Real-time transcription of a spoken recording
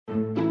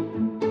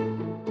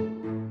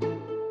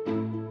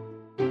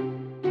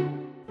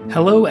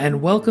Hello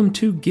and welcome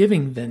to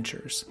Giving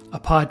Ventures, a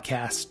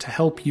podcast to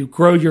help you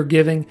grow your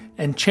giving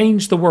and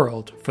change the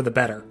world for the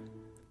better.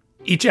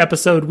 Each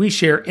episode, we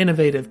share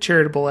innovative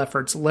charitable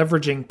efforts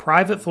leveraging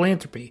private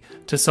philanthropy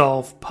to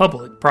solve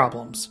public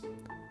problems.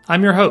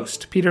 I'm your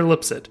host, Peter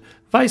Lipset,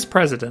 Vice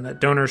President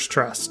at Donors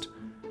Trust.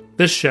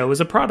 This show is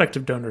a product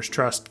of Donors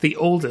Trust, the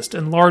oldest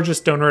and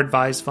largest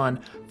donor-advised fund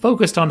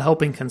focused on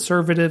helping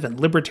conservative and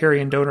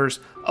libertarian donors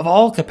of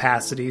all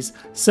capacities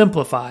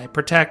simplify,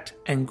 protect,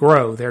 and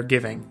grow their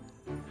giving.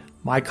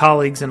 My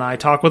colleagues and I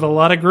talk with a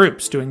lot of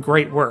groups doing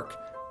great work.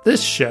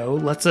 This show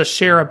lets us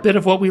share a bit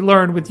of what we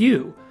learned with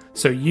you,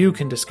 so you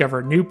can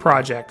discover new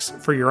projects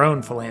for your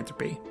own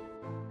philanthropy.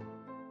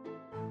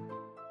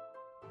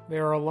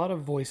 There are a lot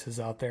of voices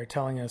out there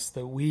telling us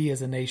that we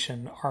as a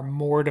nation are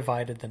more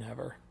divided than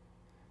ever.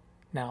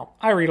 Now,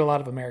 I read a lot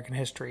of American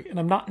history, and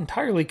I'm not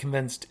entirely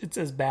convinced it's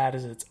as bad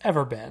as it's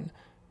ever been,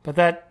 but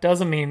that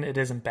doesn't mean it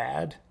isn't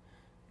bad,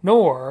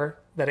 nor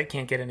that it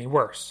can't get any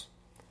worse.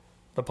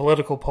 The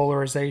political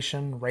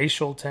polarization,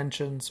 racial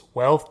tensions,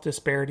 wealth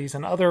disparities,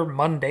 and other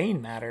mundane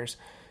matters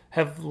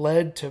have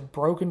led to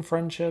broken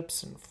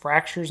friendships and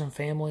fractures in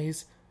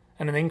families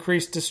and an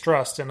increased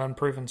distrust in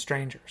unproven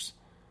strangers.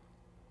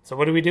 So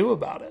what do we do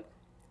about it?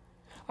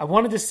 I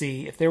wanted to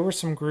see if there were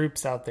some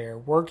groups out there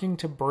working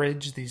to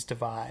bridge these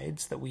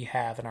divides that we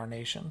have in our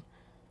nation.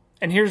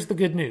 And here's the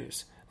good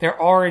news.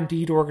 There are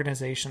indeed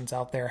organizations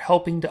out there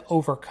helping to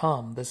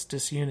overcome this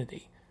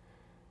disunity.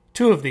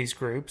 Two of these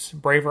groups,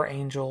 Braver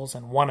Angels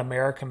and One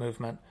America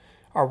Movement,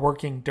 are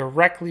working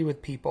directly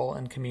with people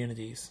and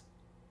communities.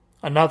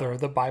 Another,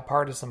 the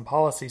Bipartisan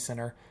Policy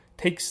Center,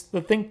 takes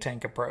the think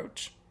tank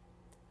approach.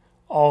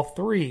 All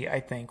three,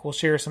 I think, will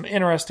share some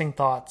interesting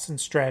thoughts and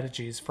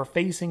strategies for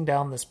facing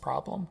down this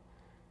problem.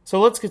 So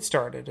let's get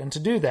started, and to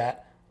do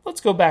that,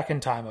 let's go back in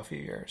time a few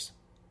years.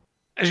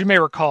 As you may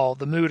recall,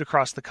 the mood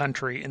across the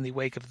country in the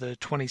wake of the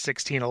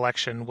 2016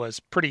 election was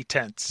pretty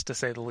tense, to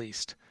say the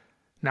least.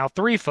 Now,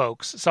 three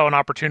folks saw an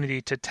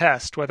opportunity to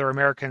test whether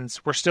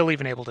Americans were still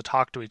even able to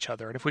talk to each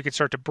other, and if we could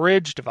start to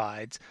bridge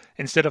divides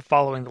instead of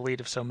following the lead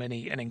of so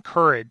many and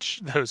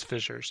encourage those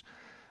fissures.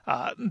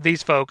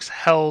 These folks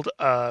held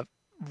a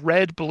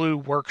red-blue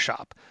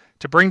workshop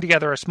to bring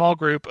together a small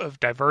group of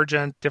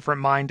divergent,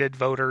 different-minded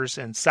voters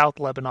in South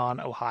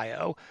Lebanon,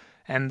 Ohio.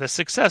 And the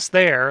success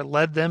there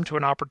led them to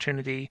an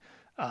opportunity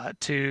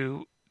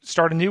to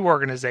start a new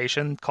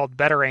organization called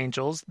Better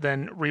Angels,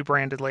 then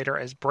rebranded later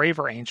as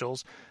Braver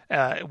Angels,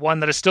 one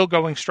that is still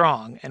going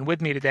strong. And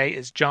with me today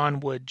is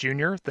John Wood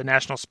Jr., the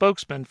national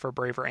spokesman for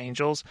Braver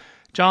Angels.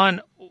 John,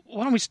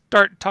 why don't we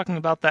start talking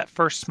about that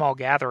first small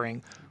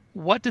gathering?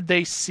 What did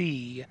they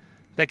see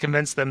that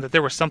convinced them that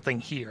there was something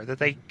here, that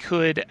they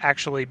could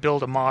actually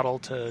build a model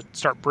to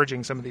start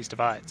bridging some of these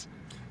divides?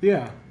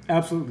 Yeah,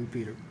 absolutely,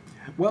 Peter.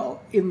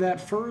 Well, in that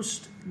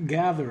first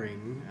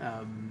gathering,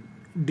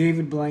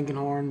 David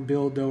Blankenhorn,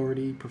 Bill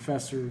Doherty,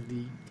 professor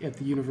at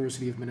the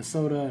University of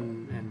Minnesota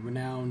and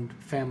renowned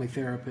family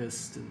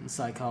therapist and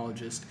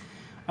psychologist,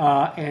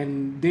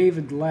 and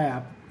David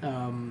Lapp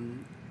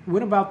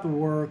went about the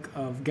work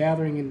of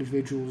gathering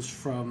individuals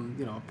from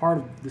a part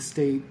of the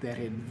state that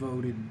had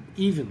voted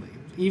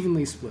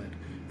evenly split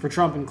for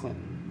Trump and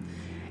Clinton.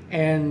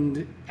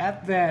 And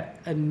at that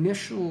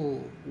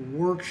initial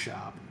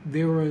workshop,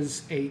 there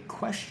was a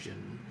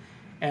question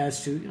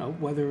as to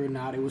whether or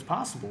not it was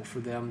possible for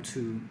them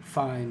to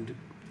find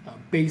a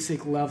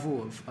basic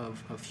level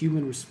of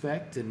human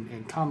respect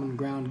and common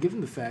ground, given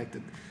the fact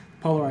that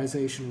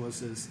polarization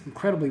was as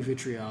incredibly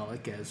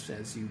vitriolic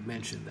as you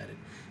mentioned that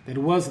it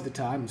was at the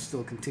time and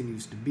still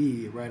continues to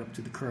be right up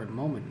to the current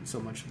moment in so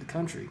much of the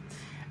country.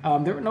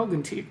 There were no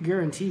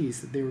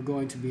guarantees that they were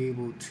going to be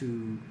able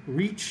to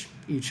reach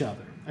each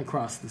other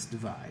across this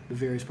divide, the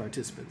various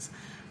participants.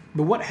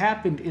 But what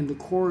happened in the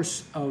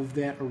course of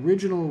that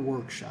original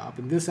workshop,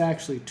 and this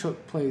actually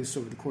took place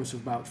over the course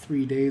of about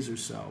 3 days or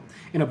so,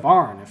 in a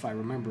barn, if I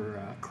remember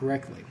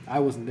correctly. I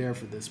wasn't there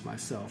for this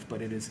myself,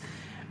 but it is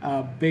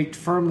baked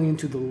firmly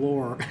into the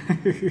lore,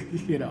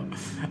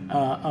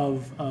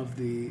 of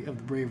the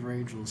Braver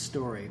Angels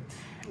story.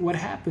 What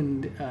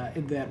happened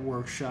in that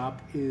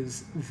workshop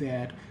is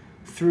that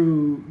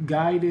through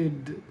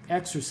guided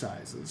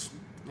exercises,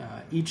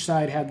 each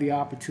side had the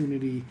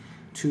opportunity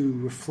to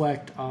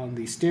reflect on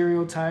the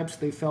stereotypes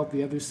they felt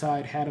the other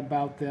side had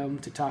about them,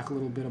 to talk a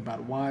little bit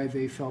about why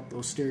they felt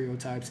those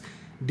stereotypes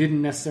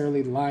didn't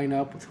necessarily line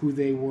up with who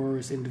they were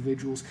as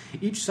individuals.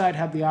 Each side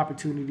had the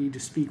opportunity to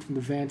speak from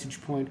the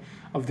vantage point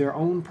of their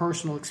own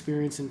personal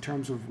experience in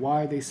terms of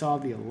why they saw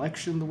the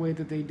election the way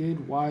that they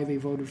did, why they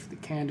voted for the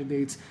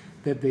candidates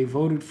that they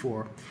voted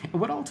for.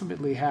 And what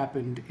ultimately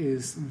happened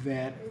is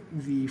that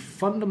the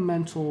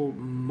fundamental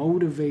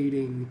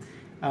motivating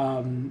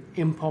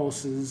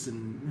impulses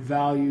and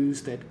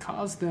values that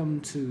caused them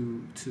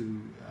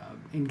to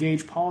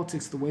engage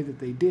politics the way that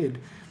they did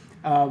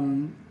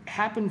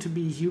happened to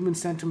be human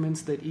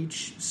sentiments that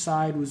each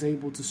side was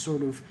able to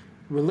sort of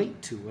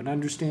relate to and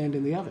understand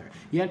in the other.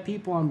 You had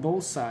people on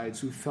both sides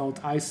who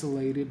felt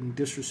isolated and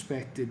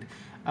disrespected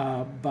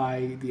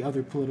by the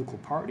other political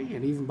party,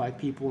 and even by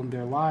people in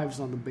their lives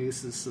on the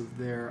basis of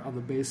their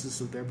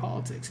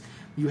politics.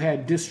 You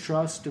had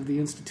distrust of the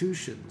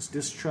institutions,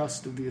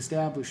 distrust of the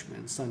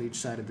establishments on each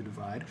side of the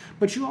divide,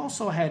 but you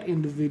also had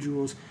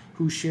individuals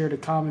who shared a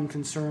common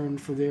concern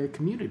for their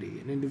community,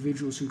 and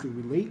individuals who could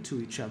relate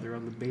to each other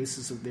on the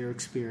basis of their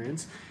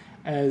experience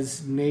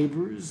as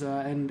neighbors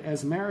and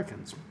as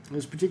Americans.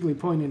 There's a particularly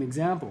poignant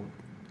example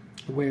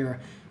where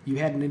you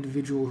had an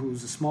individual who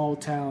was a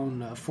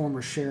small-town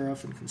former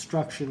sheriff and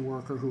construction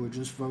worker who had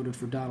just voted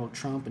for Donald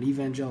Trump, an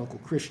evangelical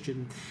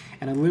Christian,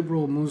 and a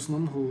liberal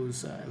Muslim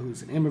who's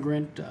an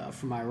immigrant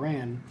from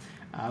Iran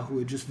who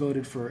had just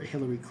voted for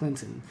Hillary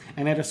Clinton.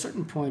 And at a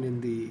certain point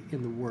in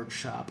the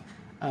workshop,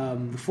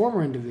 the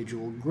former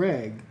individual,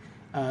 Greg,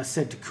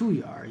 said to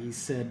Kuyar, he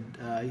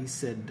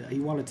said he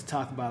wanted to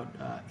talk about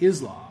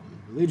Islam,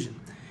 religion.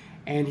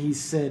 And he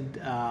said,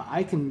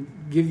 I can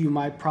give you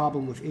my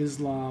problem with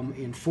Islam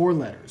in 4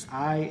 letters,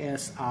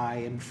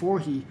 ISI. And before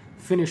he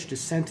finished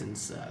his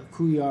sentence,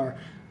 Kuyar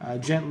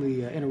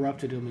gently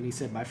interrupted him, and he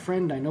said, my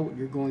friend, I know what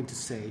you're going to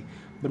say,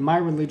 but my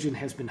religion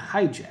has been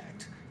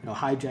hijacked,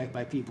 hijacked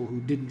by people who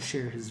didn't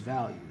share his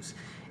values.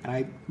 And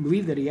I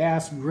believe that he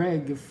asked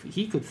Greg if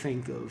he could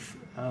think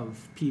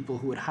of people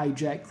who had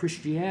hijacked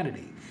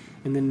Christianity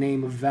in the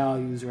name of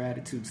values or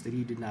attitudes that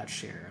he did not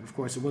share. And of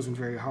course, it wasn't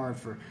very hard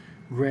for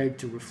Greg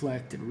to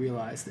reflect and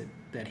realize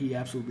that he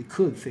absolutely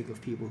could think of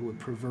people who had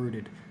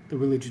perverted the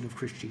religion of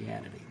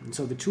Christianity. And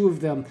so the two of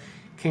them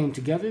came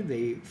together,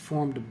 they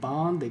formed a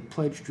bond, they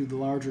pledged to the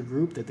larger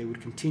group that they would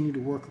continue to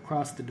work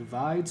across the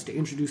divides to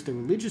introduce their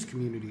religious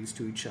communities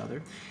to each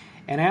other.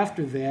 And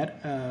after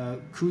that,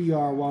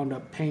 Kuyar wound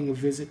up paying a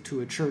visit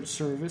to a church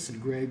service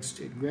at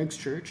Greg's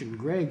church, and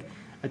Greg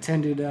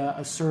attended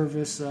a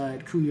service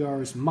at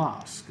Kuyar's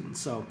mosque. And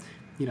so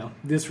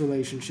this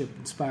relationship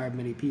inspired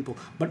many people.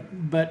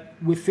 But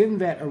within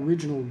that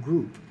original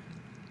group,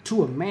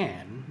 to a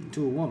man,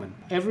 to a woman,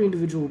 every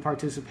individual who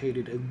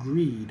participated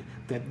agreed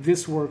that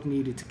this work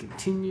needed to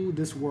continue,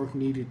 this work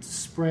needed to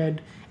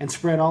spread, and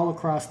spread all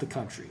across the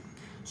country.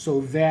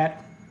 So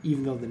that,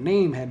 even though the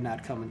name had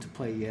not come into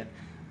play yet,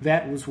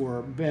 that was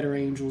where Better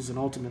Angels and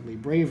ultimately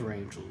Braver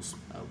Angels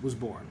was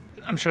born.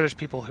 I'm sure there's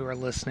people who are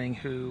listening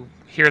who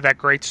hear that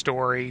great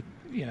story.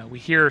 We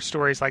hear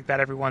stories like that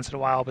every once in a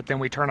while, but then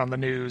we turn on the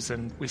news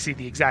and we see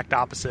the exact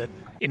opposite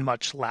in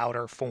much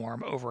louder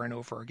form over and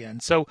over again.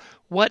 So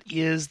what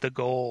is the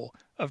goal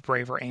of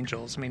Braver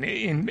Angels? I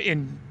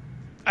mean,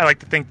 I like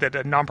to think that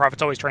a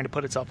nonprofit's always trying to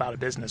put itself out of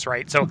business,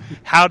 right? So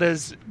how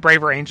does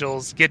Braver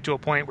Angels get to a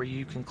point where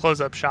you can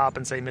close up shop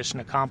and say mission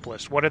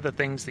accomplished? What are the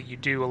things that you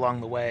do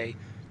along the way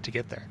to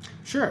get there?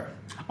 Sure.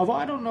 Although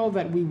I don't know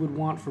that we would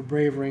want for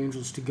Braver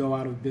Angels to go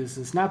out of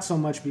business, not so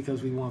much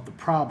because we want the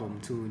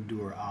problem to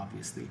endure,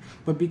 obviously,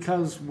 but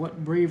because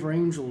what Braver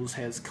Angels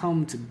has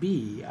come to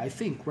be, I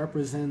think,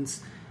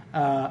 represents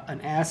an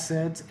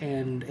asset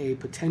and a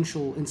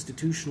potential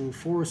institutional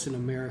force in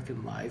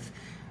American life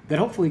that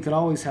hopefully could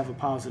always have a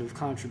positive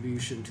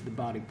contribution to the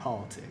body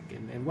politic.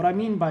 And what I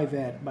mean by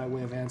that, by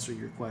way of answering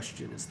your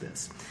question, is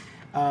this.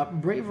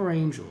 Braver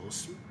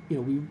Angels,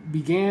 we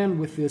began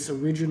with this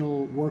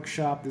original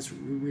workshop, this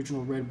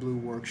original Red-Blue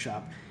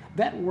workshop.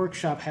 That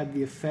workshop had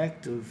the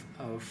effect of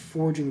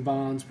forging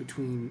bonds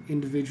between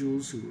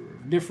individuals who were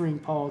of differing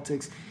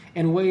politics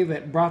in a way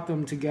that brought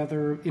them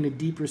together in a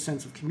deeper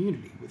sense of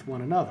community with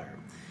one another.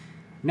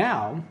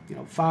 Now,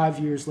 5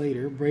 years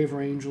later,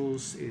 Braver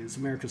Angels is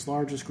America's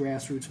largest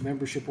grassroots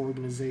membership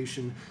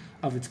organization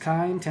of its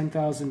kind,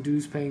 10,000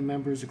 dues-paying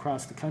members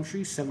across the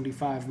country,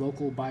 75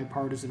 local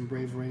bipartisan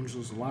Braver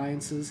Angels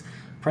alliances,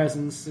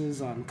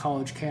 presences on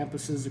college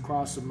campuses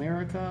across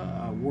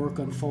America, work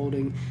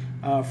unfolding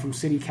from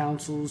city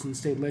councils and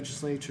state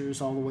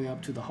legislatures all the way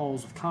up to the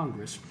halls of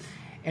Congress.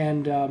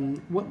 And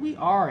what we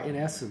are, in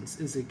essence,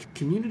 is a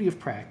community of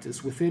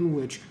practice within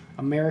which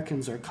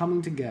Americans are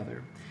coming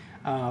together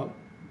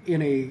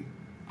in a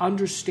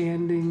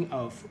understanding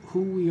of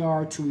who we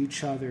are to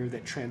each other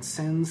that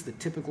transcends the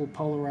typical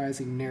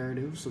polarizing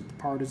narratives of the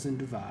partisan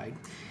divide.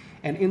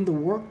 And in the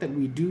work that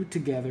we do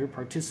together,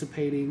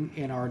 participating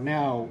in our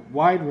now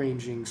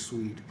wide-ranging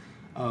suite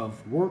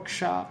of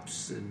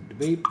workshops and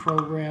debate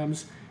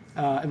programs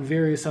and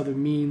various other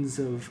means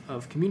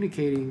of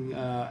communicating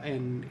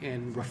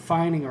and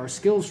refining our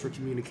skills for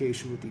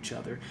communication with each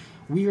other,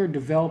 we are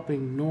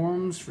developing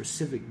norms for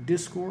civic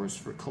discourse,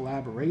 for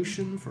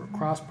collaboration, for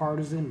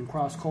cross-partisan and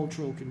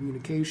cross-cultural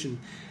communication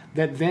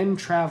that then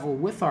travel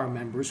with our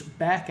members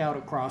back out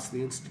across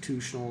the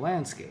institutional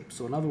landscape.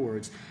 So in other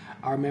words,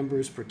 our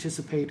members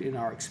participate in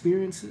our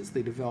experiences,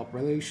 they develop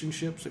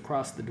relationships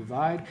across the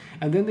divide,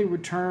 and then they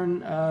return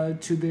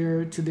to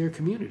their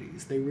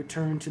communities. They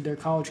return to their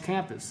college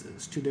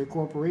campuses, to their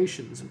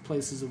corporations and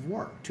places of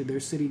work, to their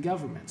city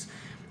governments,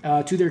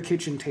 to their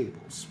kitchen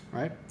tables,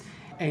 right?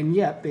 And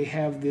yet they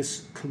have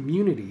this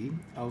community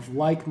of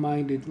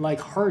like-minded,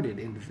 like-hearted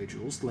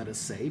individuals, let us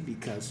say,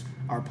 because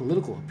our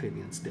political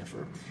opinions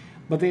differ,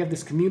 But they have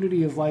this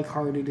community of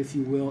like-hearted, if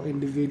you will,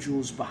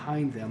 individuals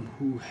behind them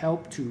who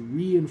help to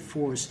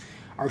reinforce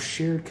our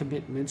shared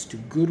commitments to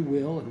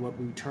goodwill and what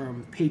we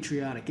term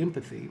patriotic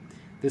empathy.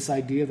 This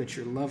idea that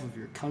your love of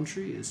your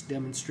country is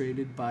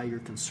demonstrated by your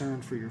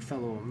concern for your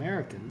fellow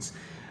Americans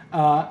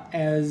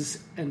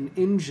as an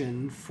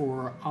engine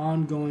for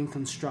ongoing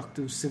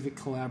constructive civic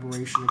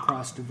collaboration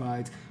across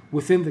divides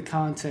within the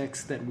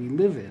context that we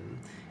live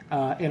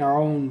in our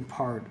own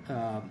part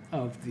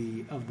of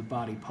the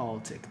body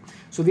politic.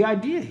 So the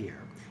idea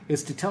here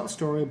is to tell a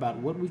story about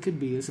what we could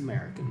be as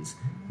Americans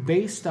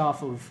based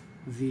off of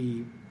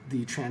the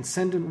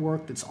transcendent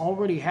work that's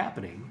already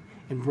happening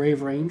in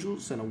Braver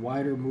Angels and a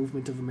wider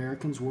movement of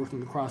Americans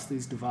working across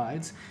these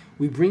divides.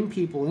 We bring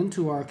people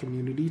into our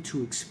community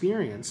to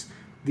experience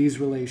these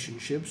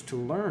relationships, to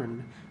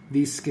learn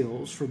these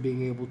skills for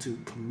being able to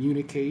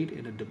communicate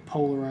in a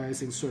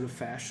depolarizing sort of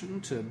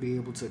fashion, to be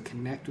able to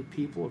connect with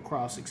people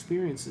across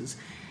experiences.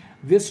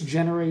 This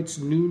generates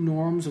new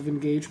norms of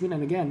engagement,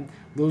 and again,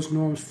 those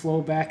norms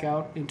flow back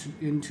out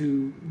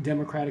into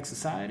democratic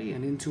society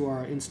and into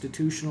our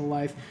institutional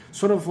life,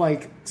 sort of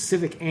like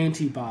civic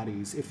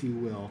antibodies, if you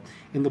will,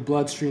 in the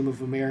bloodstream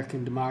of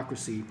American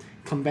democracy,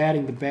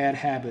 combating the bad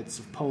habits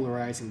of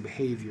polarizing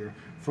behavior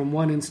from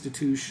one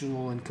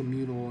institutional and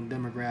communal and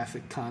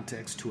demographic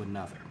context to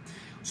another.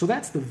 So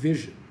that's the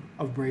vision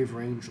of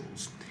Braver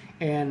Angels.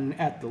 And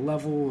at the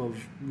level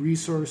of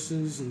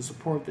resources and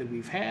support that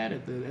we've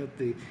had,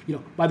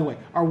 by the way,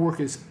 our work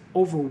is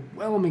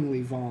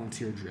overwhelmingly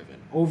volunteer-driven,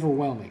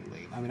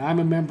 overwhelmingly. I mean, I'm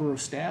a member of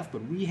staff,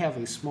 but we have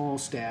a small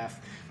staff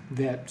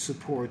that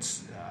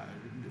supports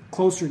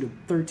closer to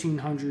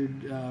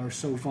 1,300 or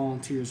so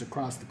volunteers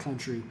across the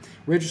country,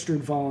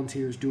 registered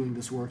volunteers doing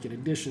this work in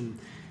addition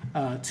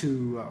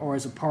or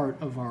as a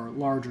part of our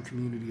larger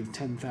community of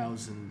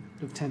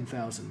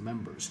 10,000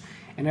 members.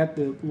 And at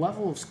the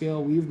level of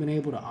scale we've been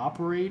able to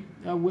operate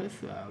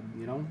with,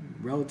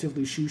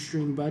 relatively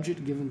shoestring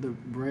budget given the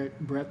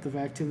breadth of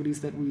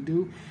activities that we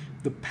do,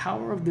 the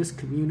power of this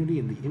community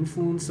and the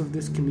influence of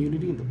this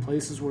community and the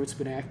places where it's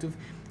been active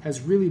has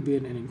really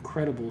been an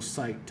incredible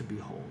sight to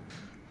behold.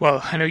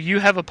 Well, I know you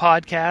have a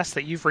podcast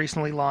that you've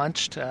recently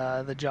launched,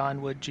 the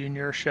John Wood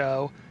Jr.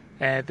 Show,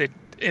 that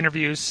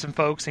interviews some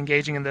folks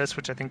engaging in this,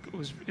 which I think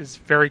is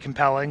very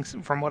compelling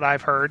from what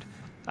I've heard.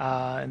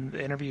 And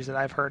the interviews that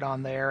I've heard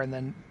on there. And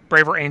then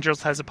Braver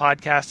Angels has a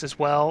podcast as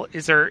well.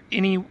 Is there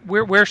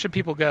where should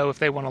people go if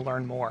they want to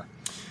learn more?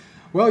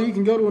 Well, you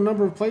can go to a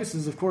number of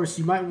places. Of course,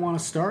 you might want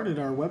to start at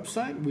our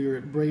website. We're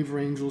at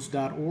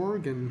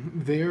braverangels.org,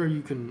 and there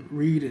you can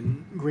read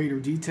in greater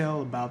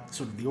detail about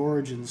sort of the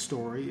origin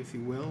story, if you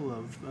will,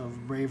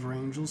 of Braver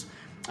Angels.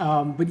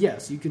 But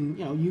yes, you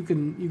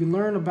can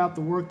learn about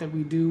the work that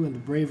we do in the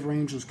Braver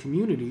Angels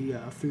community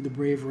through the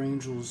Braver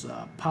Angels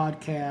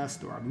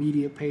podcast or our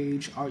media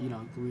page.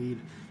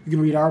 You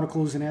can read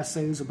articles and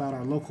essays about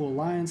our local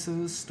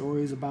alliances,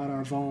 stories about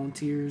our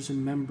volunteers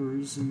and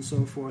members, and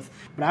so forth.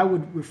 But I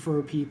would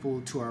refer people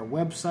to our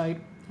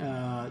website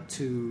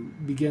to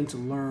begin to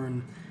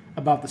learn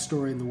about the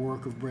story and the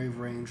work of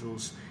Braver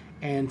Angels,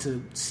 and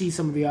to see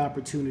some of the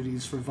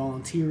opportunities for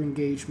volunteer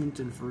engagement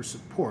and for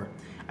support.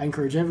 I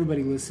encourage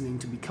everybody listening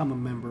to become a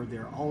member.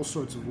 There are all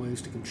sorts of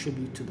ways to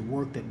contribute to the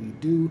work that we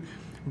do,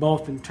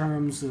 both in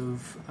terms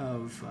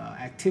of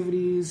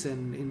activities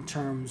and in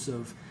terms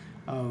of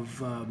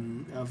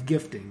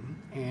gifting,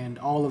 and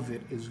all of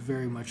it is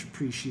very much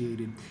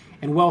appreciated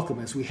and welcome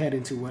as we head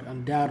into what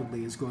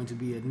undoubtedly is going to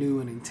be a new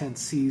and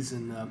intense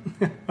season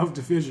of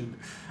division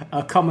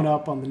coming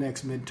up on the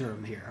next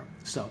midterm here.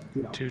 So,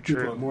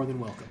 people are more than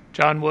welcome.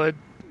 John Wood,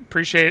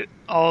 appreciate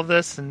all of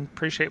this and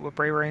appreciate what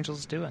Braver Angels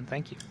is doing.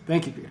 Thank you.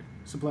 Thank you, Peter.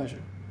 It's a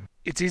pleasure.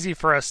 It's easy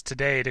for us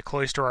today to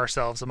cloister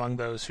ourselves among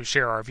those who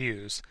share our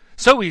views.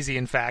 So easy,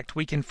 in fact,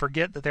 we can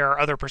forget that there are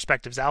other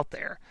perspectives out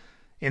there.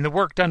 In the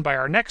work done by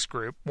our next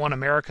group, One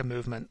America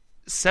Movement,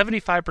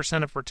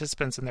 75% of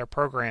participants in their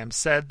program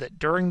said that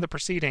during the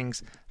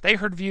proceedings, they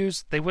heard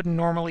views they wouldn't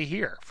normally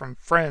hear from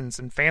friends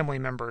and family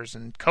members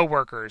and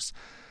coworkers.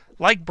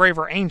 Like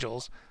Braver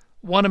Angels,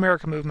 One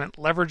America Movement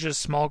leverages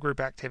small group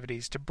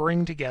activities to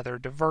bring together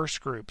diverse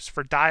groups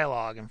for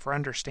dialogue and for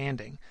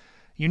understanding.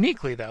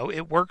 Uniquely, though,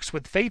 it works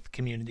with faith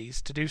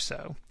communities to do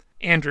so.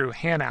 Andrew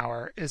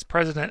Hanauer is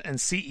president and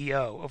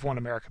CEO of One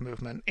America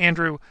Movement.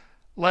 Andrew,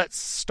 let's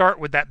start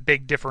with that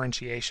big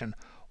differentiation.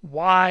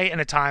 Why, in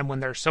a time when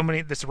there's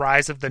this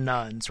rise of the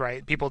nuns,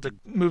 right? People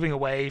moving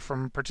away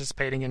from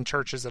participating in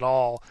churches at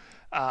all,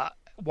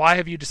 why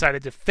have you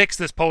decided to fix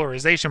this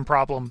polarization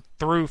problem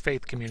through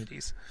faith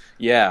communities?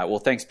 Yeah, well,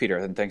 thanks, Peter,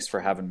 and thanks for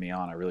having me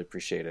on. I really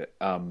appreciate it.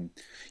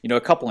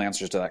 A couple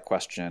answers to that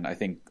question. I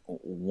think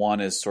one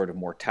is sort of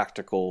more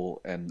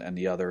tactical, and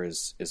the other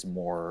is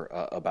more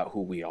about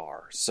who we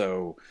are.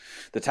 So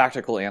the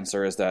tactical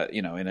answer is that,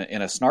 in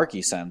a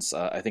snarky sense,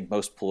 I think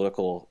most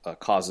political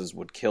causes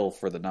would kill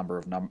for the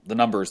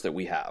numbers that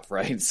we have,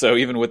 right? So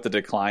even with the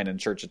decline in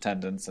church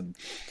attendance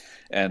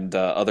and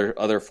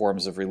other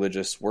forms of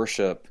religious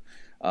worship,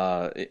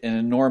 an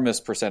enormous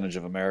percentage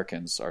of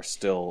Americans are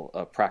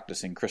still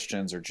practicing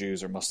Christians or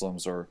Jews or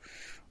Muslims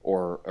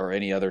or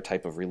any other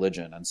type of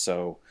religion. And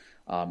so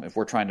if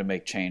we're trying to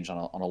make change on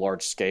a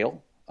large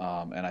scale,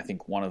 and I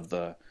think one of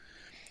the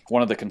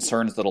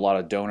concerns that a lot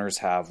of donors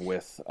have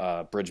with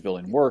bridge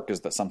building work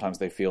is that sometimes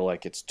they feel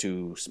like it's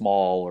too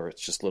small, or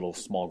it's just little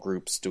small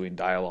groups doing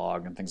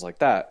dialogue and things like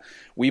that.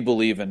 We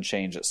believe in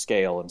change at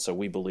scale, and so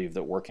we believe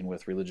that working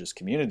with religious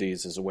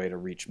communities is a way to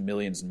reach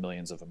millions and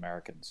millions of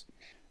Americans.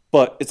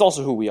 But it's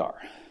also who we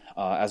are.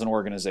 As an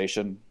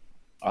organization,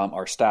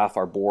 our staff,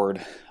 our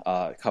board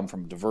come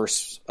from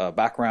diverse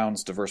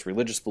backgrounds, diverse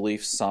religious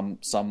beliefs,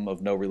 some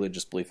of no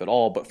religious belief at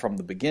all. But from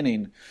the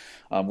beginning,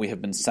 we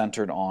have been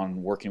centered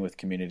on working with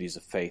communities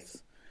of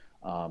faith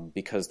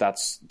because that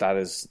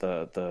is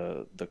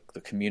the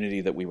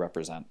community that we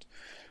represent.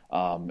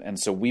 And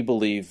so we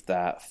believe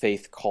that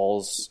faith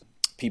calls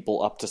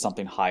people up to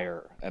something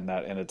higher, and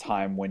that in a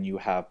time when you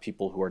have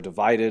people who are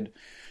divided,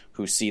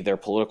 who see their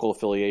political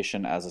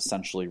affiliation as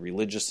essentially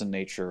religious in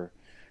nature,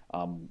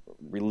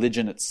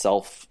 religion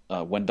itself,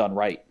 when done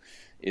right,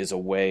 is a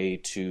way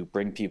to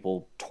bring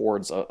people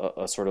towards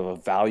a sort of a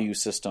value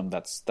system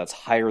that's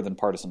higher than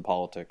partisan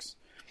politics,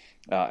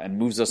 and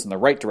moves us in the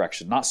right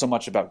direction. Not so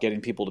much about getting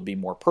people to be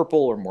more purple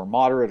or more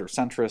moderate or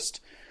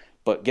centrist,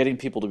 but getting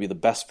people to be the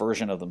best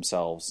version of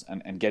themselves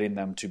and getting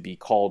them to be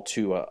called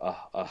to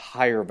a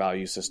higher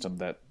value system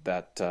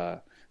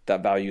that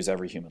values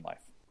every human life.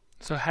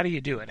 So how do you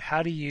do it?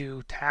 How do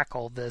you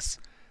tackle this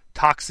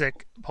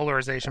toxic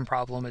polarization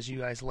problem, as you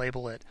guys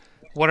label it?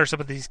 What are some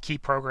of these key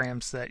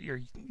programs that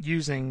you're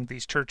using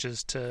these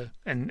churches to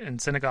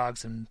and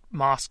synagogues and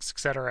mosques, et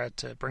cetera,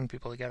 to bring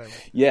people together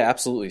with? Yeah,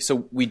 absolutely.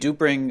 So we do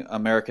bring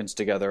Americans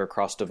together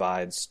across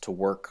divides to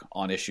work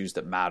on issues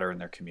that matter in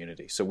their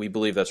community. So we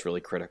believe that's really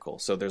critical.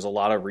 So there's a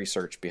lot of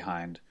research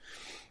behind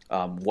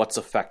what's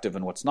effective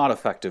and what's not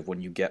effective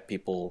when you get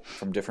people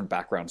from different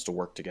backgrounds to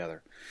work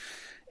together.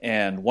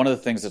 And one of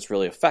the things that's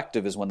really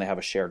effective is when they have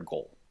a shared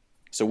goal.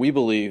 So we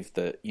believe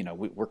that,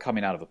 we're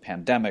coming out of a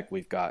pandemic.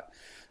 We've got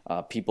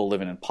people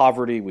living in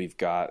poverty. We've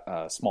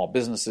got small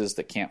businesses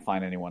that can't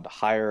find anyone to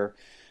hire.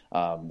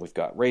 We've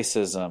got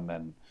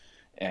racism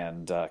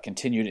and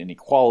continued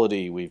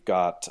inequality. We've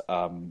got,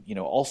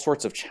 all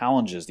sorts of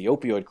challenges, the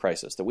opioid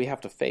crisis that we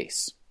have to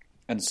face.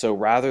 And so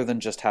rather than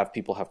just have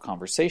people have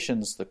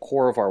conversations, the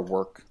core of our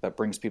work that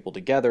brings people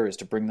together is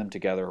to bring them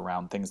together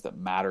around things that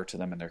matter to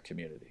them in their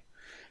community.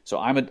 So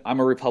I'm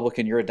a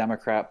Republican, you're a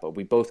Democrat, but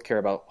we both care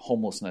about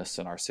homelessness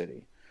in our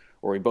city,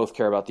 or we both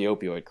care about the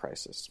opioid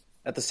crisis.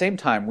 At the same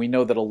time, we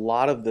know that a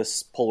lot of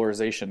this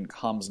polarization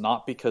comes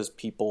not because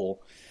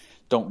people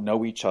don't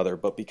know each other,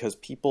 but because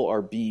people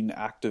are being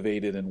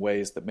activated in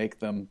ways that make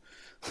them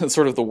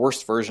sort of the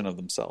worst version of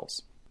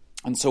themselves.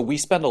 And so we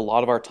spend a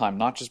lot of our time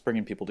not just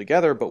bringing people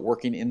together, but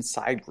working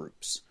inside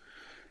groups.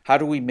 How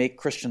do we make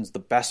Christians the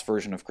best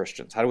version of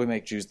Christians? How do we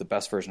make Jews the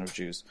best version of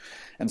Jews?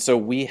 And so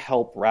we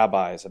help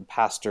rabbis and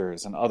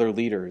pastors and other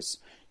leaders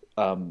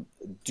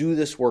do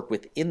this work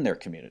within their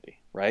community,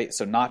 right?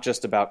 So not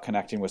just about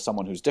connecting with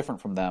someone who's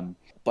different from them,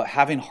 but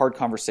having hard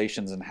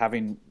conversations and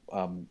having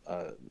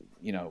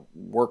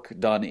work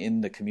done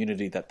in the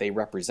community that they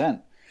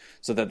represent,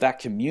 so that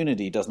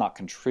community does not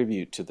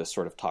contribute to this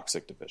sort of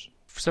toxic division.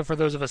 So for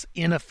those of us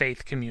in a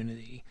faith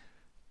community,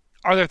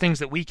 are there things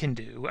that we can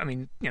do? I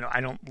mean,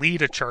 I don't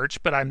lead a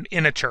church, but I'm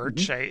in a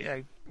church. Mm-hmm.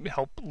 I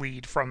help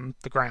lead from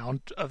the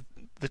ground of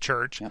the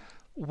church. Yep.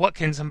 What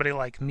can somebody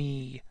like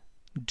me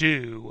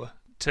do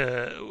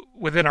to,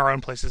 within our own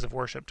places of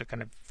worship, to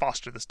kind of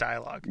foster this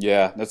dialogue?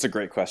 Yeah, that's a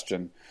great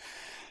question.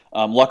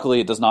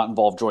 Luckily, it does not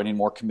involve joining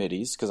more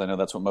committees, because I know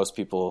that's what most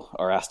people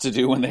are asked to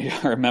do when they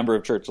are a member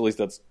of church. At least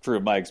that's true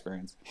of my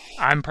experience.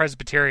 I'm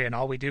Presbyterian.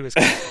 All we do is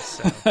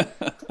committees.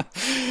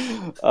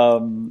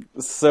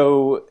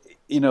 So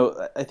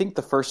I think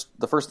the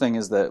first thing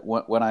is that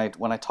when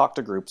I talk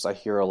to groups, I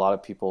hear a lot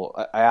of people.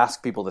 I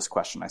ask people this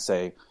question. I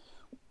say,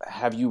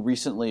 have you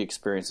recently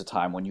experienced a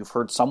time when you've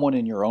heard someone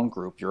in your own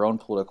group, your own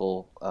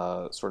political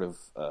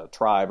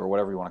tribe, or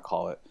whatever you want to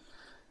call it,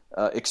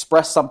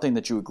 express something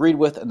that you agreed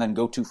with and then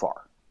go too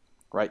far,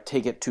 right?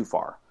 Take it too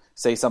far.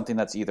 Say something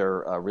that's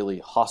either really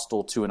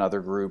hostile to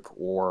another group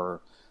or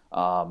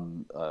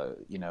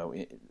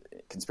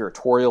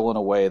conspiratorial in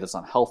a way that's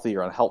unhealthy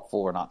or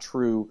unhelpful or not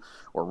true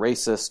or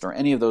racist or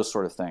any of those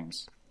sort of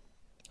things.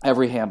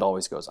 Every hand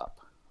always goes up,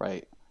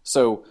 right?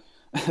 So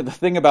the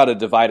thing about a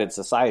divided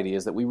society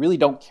is that we really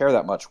don't care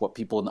that much what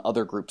people in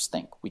other groups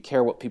think. We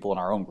care what people in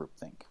our own group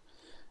think.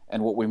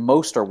 And what we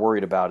most are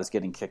worried about is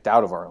getting kicked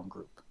out of our own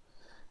group.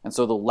 And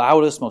so the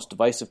loudest, most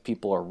divisive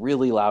people are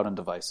really loud and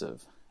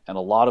divisive. And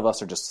a lot of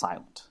us are just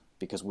silent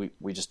because we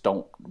just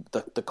don't,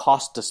 the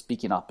cost to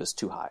speaking up is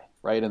too high,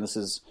 right? And this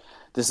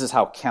is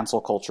how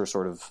cancel culture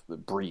sort of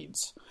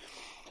breeds.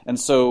 And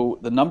so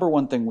the number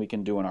one thing we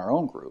can do in our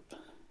own group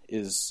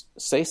is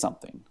say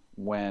something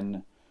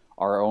when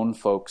our own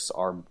folks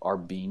are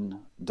being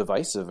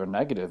divisive or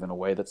negative in a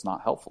way that's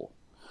not helpful.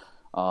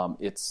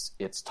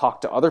 It's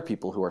talk to other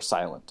people who are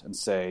silent and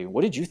say,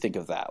 what did you think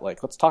of that?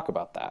 Like, let's talk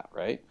about that,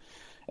 right?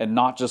 and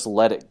not just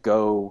let it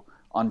go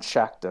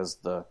unchecked as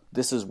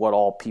this is what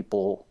all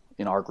people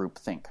in our group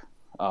think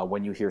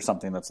when you hear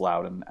something that's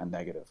loud and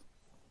negative.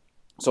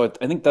 So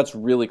I think that's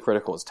really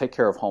critical, is take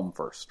care of home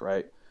first,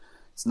 right?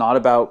 It's not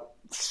about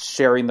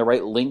sharing the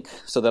right link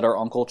so that our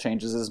uncle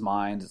changes his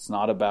mind. It's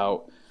not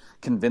about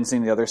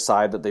convincing the other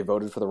side that they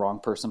voted for the wrong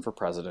person for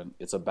president.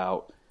 It's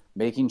about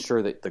making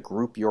sure that the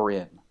group you're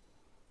in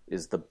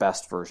is the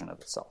best version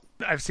of itself.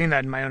 I've seen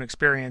that in my own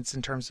experience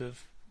in terms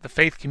of the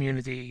faith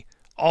community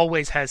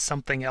always has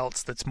something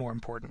else that's more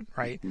important,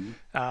 right?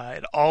 Mm-hmm.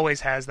 It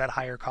always has that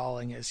higher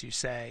calling, as you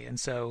say. And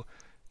so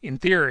in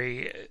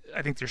theory,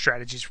 I think your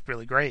strategy is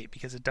really great,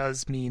 because it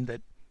does mean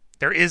that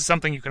there is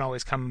something you can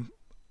always come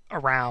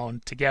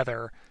around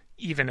together,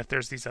 even if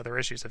there's these other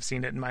issues. I've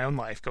seen it in my own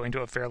life, going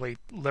to a fairly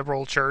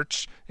liberal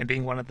church and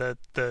being one of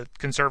the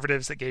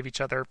conservatives that gave each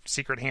other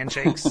secret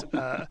handshakes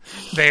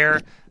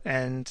there.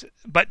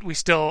 But we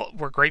still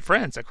were great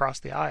friends across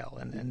the aisle.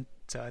 And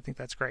so I think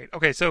that's great.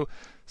 Okay, so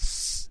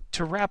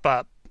to wrap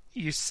up,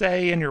 you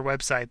say in your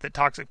website that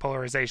toxic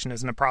polarization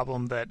isn't a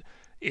problem that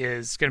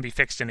is going to be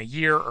fixed in a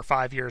year or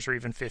 5 years or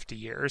even 50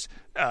 years.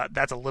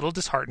 That's a little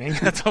disheartening.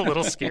 That's a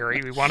little scary.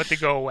 We want it to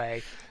go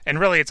away. And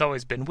really, it's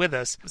always been with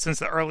us since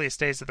the earliest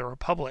days of the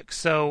Republic.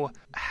 So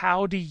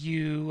how do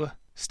you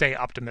stay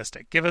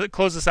optimistic?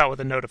 Close us out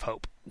with a note of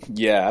hope.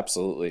 Yeah,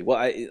 absolutely. Well,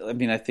 I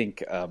mean, I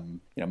think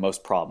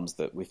most problems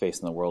that we face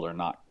in the world are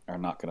not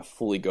going to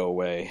fully go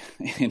away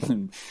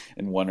in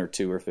 1 or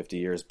 2 or 50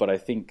 years. But I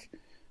think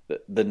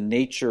the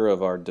nature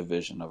of our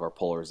division, of our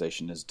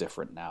polarization, is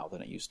different now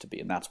than it used to be.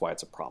 And that's why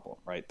it's a problem,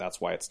 right?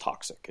 That's why it's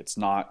toxic. It's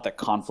not that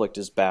conflict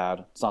is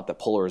bad. It's not that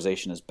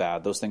polarization is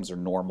bad. Those things are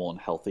normal and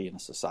healthy in a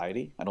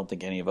society. I don't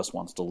think any of us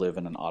wants to live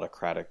in an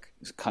autocratic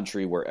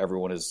country where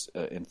everyone is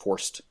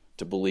enforced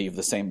to believe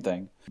the same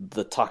thing.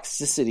 The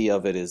toxicity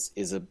of it is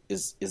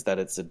that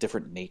it's a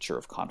different nature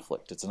of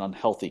conflict. It's an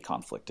unhealthy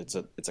conflict. It's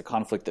a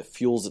conflict that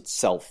fuels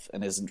itself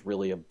and isn't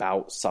really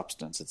about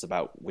substance. It's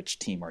about which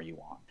team are you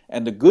on.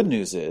 And the good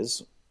news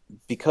is,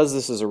 because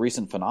this is a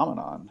recent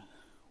phenomenon,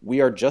 we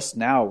are just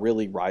now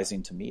really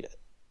rising to meet it.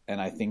 And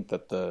I think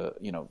that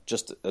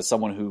just as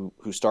someone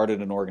who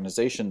started an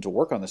organization to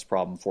work on this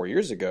problem 4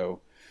 years ago,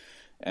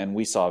 and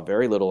we saw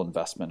very little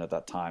investment at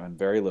that time and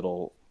very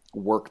little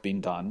work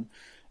being done.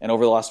 And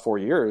over the last 4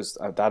 years,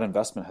 that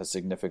investment has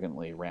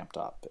significantly ramped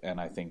up.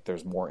 And I think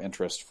there's more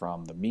interest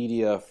from the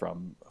media,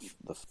 from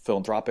the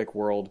philanthropic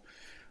world.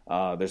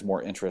 There's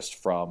more interest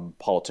from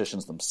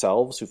politicians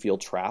themselves who feel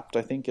trapped,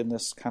 I think, in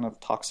this kind of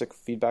toxic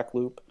feedback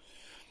loop.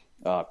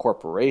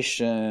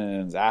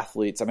 Corporations,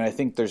 athletes. I mean, I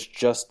think there's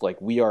just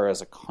we are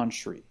as a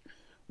country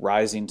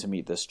rising to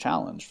meet this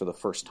challenge for the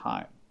first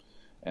time.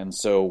 And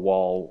so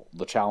while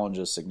the challenge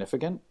is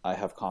significant, I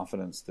have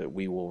confidence that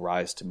we will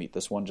rise to meet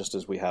this one, just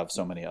as we have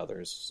so many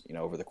others,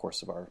 over the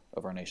course of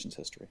our nation's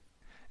history.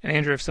 And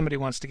Andrew, if somebody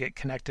wants to get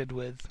connected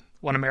with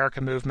One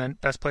America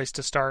Movement, best place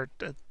to start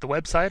at the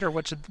website, or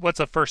what's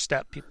a first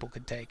step people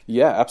could take?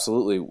 Yeah,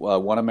 absolutely.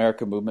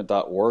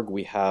 OneAmericaMovement.org.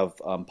 We have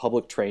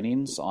public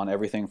trainings on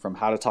everything from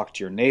how to talk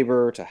to your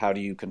neighbor to how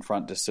do you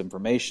confront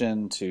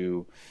disinformation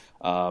to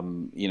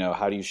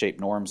how do you shape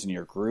norms in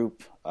your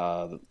group,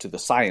 to the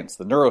science,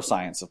 the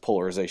neuroscience of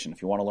polarization,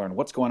 if you want to learn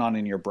what's going on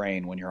in your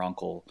brain when your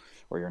uncle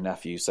or your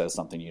nephew says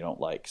something you don't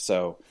like.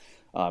 So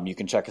you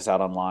can check us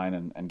out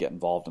online and get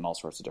involved in all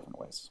sorts of different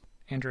ways.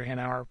 Andrew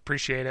Hanauer,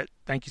 appreciate it.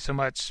 Thank you so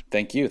much.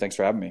 Thank you. Thanks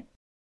for having me.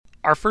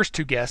 Our first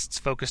two guests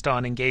focused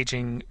on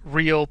engaging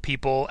real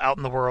people out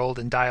in the world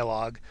in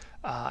dialogue.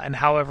 And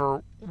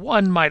however,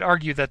 one might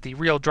argue that the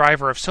real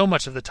driver of so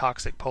much of the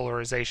toxic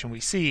polarization we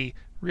see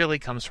really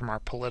comes from our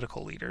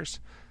political leaders.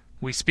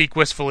 We speak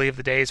wistfully of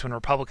the days when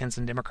Republicans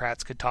and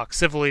Democrats could talk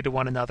civilly to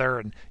one another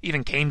and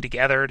even came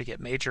together to get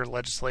major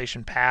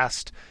legislation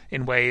passed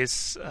in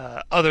ways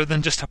other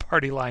than just a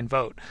party line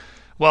vote.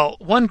 Well,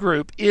 one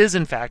group is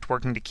in fact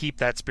working to keep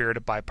that spirit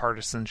of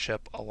bipartisanship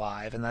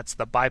alive, and that's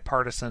the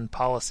Bipartisan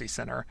Policy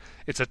Center.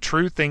 It's a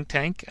true think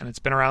tank, and it's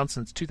been around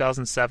since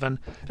 2007,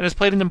 and has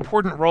played an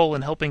important role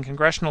in helping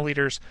congressional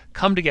leaders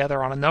come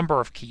together on a number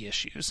of key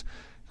issues.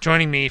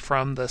 Joining me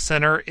from the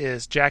center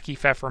is Jackie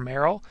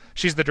Pfeffer-Merrill.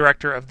 She's the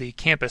director of the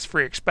Campus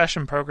Free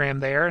Expression program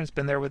there, and has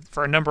been there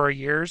for a number of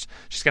years.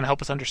 She's going to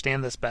help us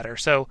understand this better.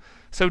 So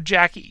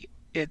Jackie,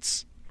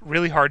 it's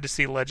really hard to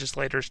see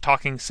legislators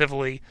talking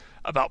civilly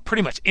about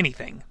pretty much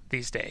anything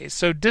these days.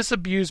 So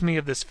disabuse me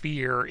of this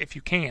fear, if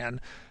you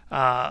can,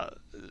 that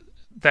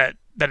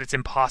it's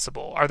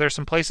impossible. Are there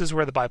some places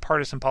where the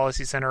Bipartisan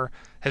Policy Center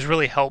has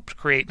really helped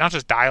create not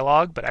just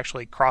dialogue, but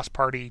actually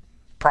cross-party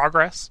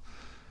progress?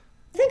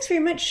 Thanks very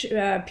much,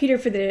 Peter,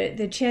 for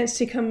the chance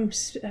to come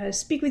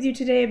speak with you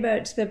today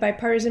about the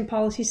Bipartisan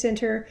Policy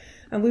Center.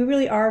 We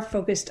really are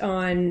focused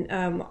on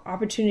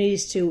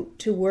opportunities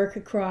to work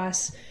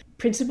across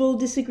principal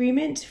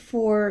disagreement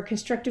for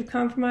constructive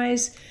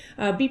compromise.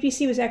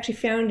 BPC was actually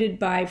founded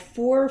by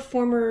 4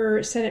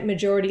 former Senate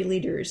Majority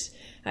Leaders,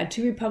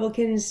 2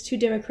 Republicans, 2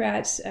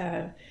 Democrats,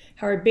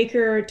 Howard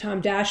Baker, Tom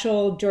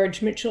Daschle,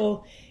 George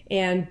Mitchell,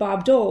 and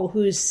Bob Dole,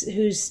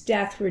 whose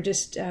death we're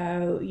just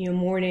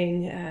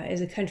mourning as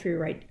a country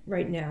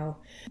right now.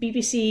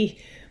 BBC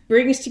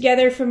brings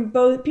together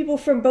people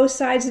from both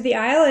sides of the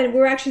aisle, and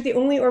we're actually the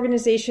only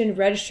organization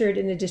registered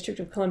in the District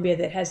of Columbia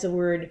that has the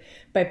word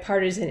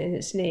bipartisan in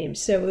its name.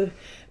 So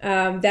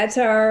that's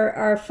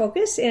our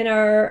focus and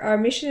our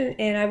mission,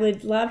 and I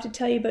would love to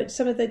tell you about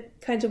some of the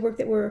kinds of work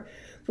that we're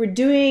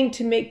doing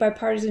to make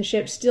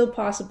bipartisanship still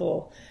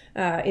possible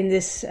in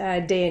this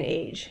day and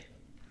age.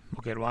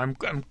 Okay, well,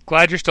 I'm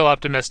glad you're still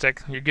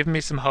optimistic. You're giving me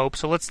some hope.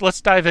 So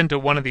let's dive into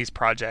one of these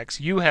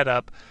projects. You head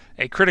up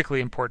a critically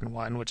important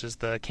one, which is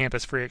the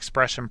Campus Free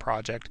Expression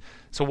Project.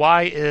 So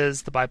why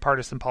is the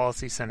Bipartisan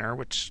Policy Center,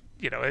 which,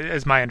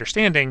 is my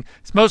understanding,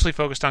 is mostly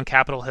focused on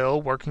Capitol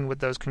Hill, working with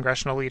those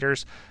congressional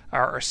leaders,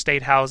 or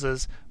state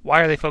houses,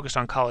 why are they focused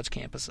on college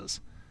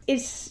campuses?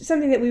 It's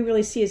something that we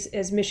really see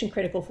as mission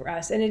critical for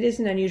us, and it is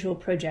an unusual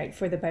project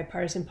for the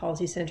Bipartisan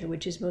Policy Center,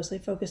 which is mostly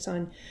focused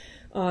on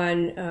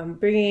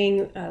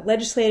bringing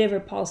legislative or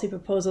policy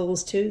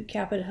proposals to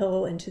Capitol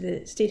Hill and to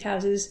the state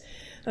houses.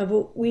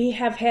 But we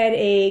have had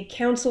a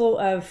council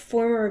of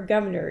former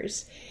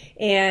governors,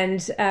 and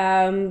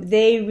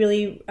they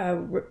really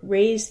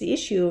raised the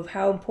issue of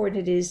how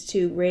important it is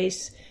to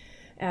raise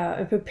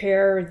and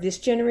prepare this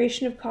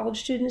generation of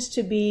college students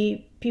to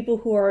be people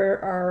who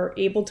are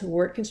able to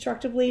work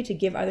constructively, to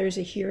give others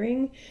a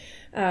hearing,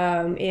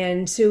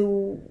 and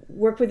to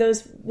work with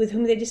those with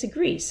whom they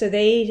disagree. So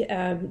they,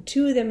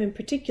 two of them in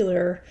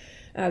particular,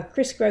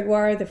 Chris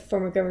Gregoire, the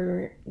former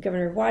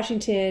governor of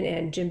Washington,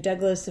 and Jim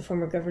Douglas, the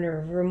former governor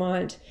of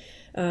Vermont,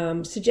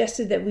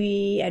 suggested that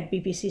we at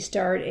BBC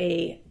start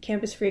a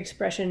Campus Free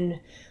Expression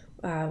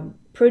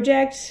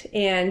project,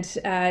 and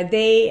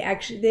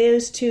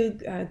those two,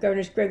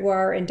 Governors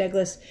Gregoire and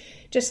Douglas,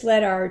 just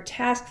led our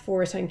task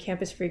force on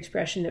Campus Free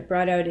Expression that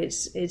brought out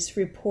its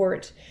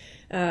report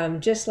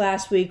just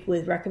last week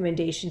with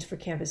recommendations for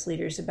campus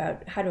leaders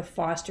about how to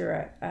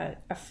foster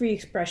a free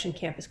expression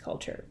campus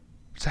culture.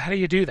 So how do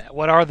you do that?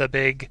 What are the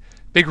big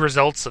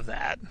results of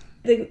that?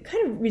 The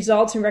kind of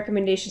results and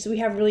recommendations we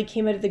have really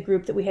came out of the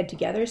group that we had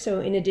together. So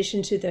in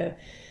addition to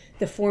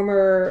the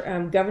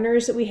former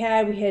governors that we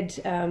had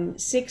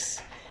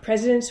 6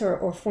 presidents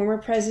or former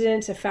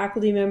presidents, a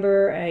faculty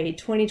member, a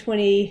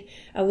 2020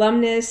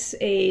 alumnus,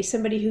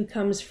 somebody who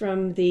comes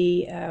from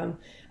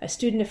a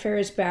student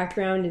affairs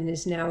background and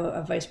is now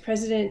a vice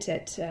president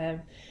at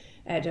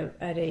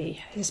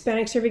a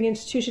Hispanic serving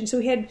institution. So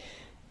we had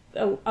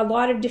a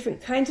lot of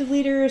different kinds of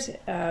leaders,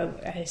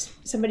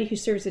 somebody who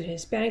serves at a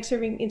Hispanic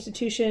serving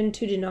institution,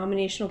 2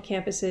 denominational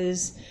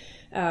campuses,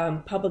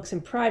 publics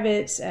and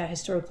privates,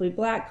 historically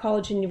black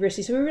college and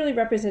university. So we really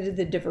represented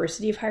the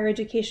diversity of higher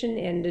education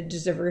and the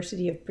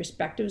diversity of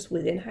perspectives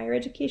within higher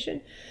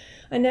education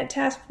on that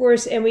task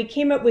force. And we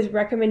came up with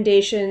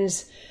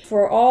recommendations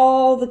for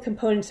all the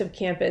components of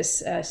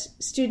campus,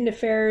 student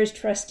affairs,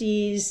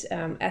 trustees,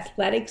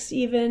 athletics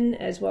even,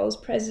 as well as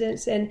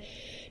presidents, and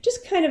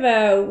just kind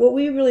of what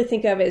we really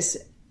think of as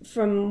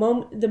from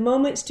the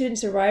moment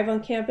students arrive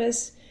on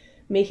campus,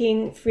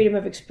 making freedom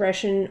of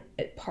expression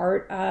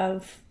part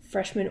of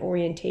freshman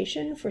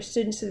orientation for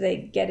students so they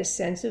get a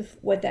sense of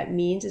what that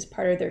means as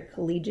part of their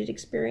collegiate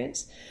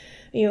experience,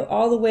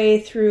 all the way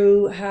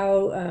through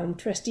how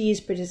trustees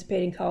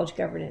participate in college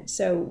governance.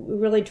 So we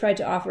really tried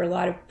to offer a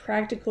lot of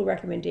practical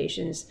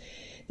recommendations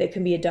that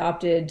can be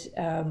adopted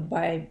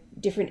by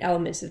different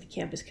elements of the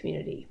campus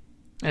community.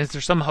 And is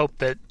there some hope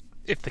that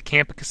if the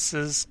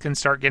campuses can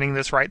start getting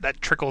this right, that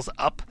trickles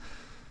up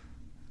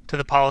to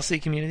the policy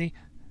community?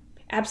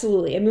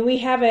 Absolutely. I mean, we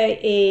have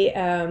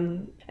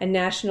a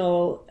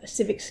national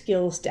civic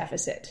skills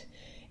deficit,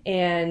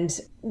 and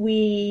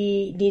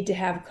we need to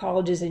have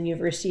colleges and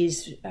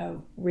universities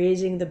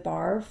raising the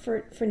bar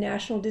for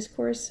national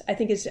discourse. I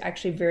think it's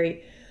actually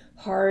very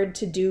hard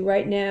to do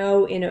right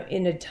now in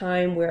a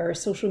time where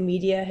social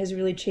media has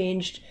really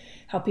changed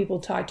how people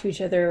talk to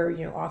each other,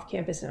 off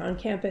campus and on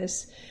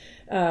campus.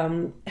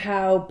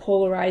 How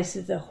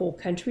polarized the whole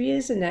country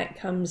is, and that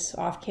comes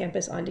off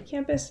campus, onto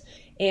campus.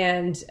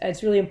 And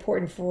it's really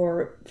important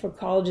for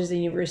colleges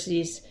and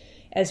universities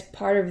as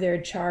part of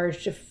their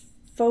charge to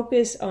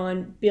focus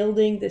on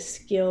building the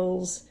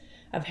skills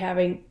of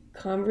having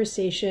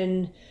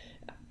conversation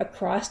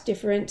across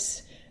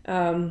difference,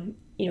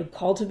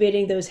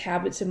 cultivating those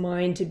habits of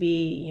mind to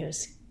be,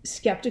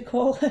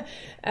 skeptical,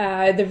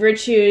 the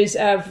virtues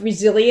of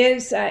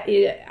resilience.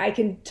 I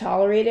can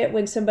tolerate it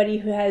when somebody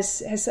who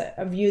has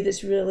a view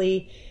that's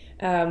really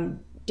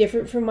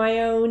different from my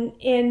own,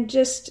 and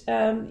just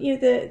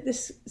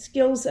the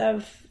skills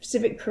of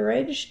civic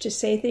courage to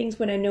say things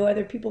when I know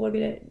other people are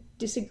going to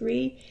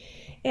disagree,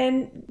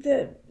 and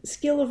the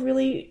skill of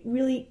really,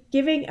 really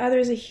giving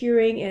others a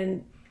hearing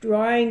and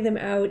drawing them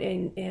out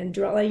and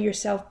letting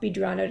yourself be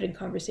drawn out in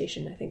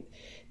conversation. I think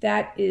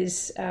that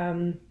is,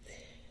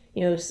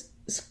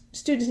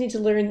 students need to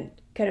learn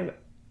kind of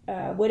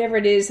whatever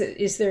it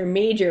is their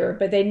major,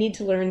 but they need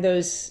to learn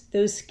those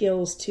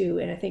skills too.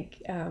 And I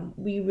think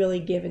we really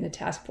give in the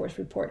task force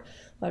report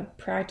a lot of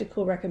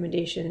practical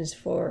recommendations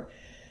for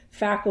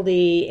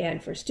faculty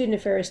and for student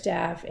affairs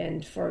staff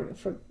and for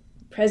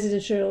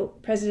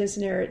presidents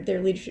and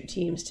their leadership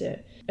teams to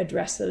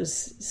address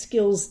those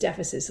skills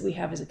deficits that we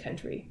have as a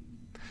country.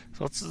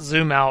 So let's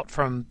zoom out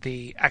from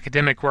the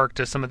academic work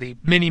to some of the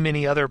many,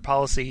 many other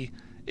policy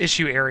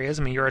issue areas.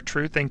 I mean, you're a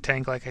true think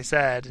tank, like I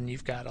said, and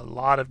you've got a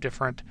lot of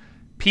different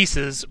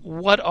pieces.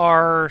 What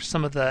are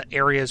some of the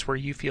areas where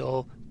you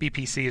feel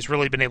BPC has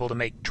really been able to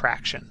make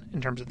traction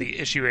in terms of the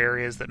issue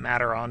areas that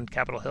matter on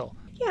Capitol Hill?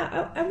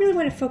 Yeah, I really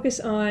want to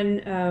focus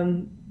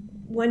on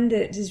one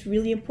that is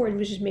really important,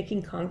 which is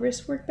making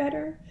Congress work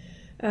better.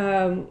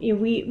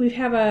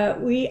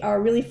 We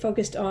are really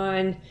focused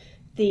on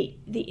the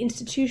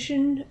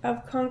institution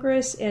of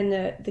Congress and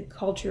the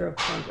culture of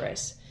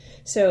Congress.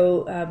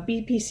 So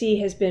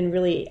BPC has been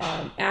really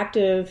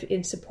active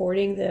in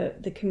supporting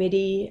the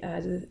committee,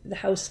 the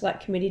House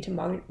Select Committee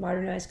to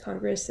Modernize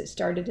Congress that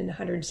started in the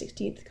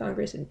 116th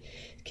Congress and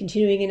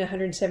continuing in the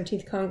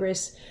 117th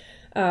Congress.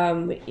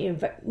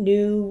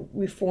 New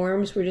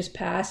reforms were just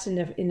passed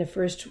in the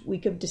first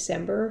week of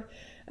December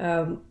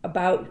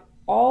about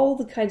all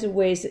the kinds of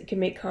ways that can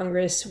make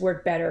Congress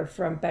work better,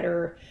 from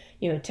better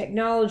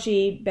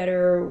technology,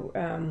 better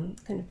kind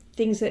of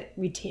things that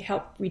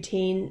help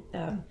retain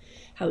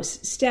House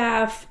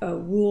staff,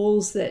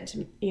 rules that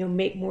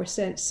make more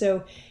sense.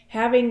 So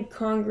having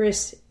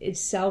Congress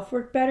itself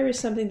work better is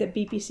something that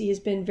BPC has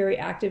been very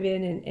active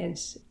in, and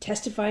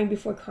testifying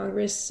before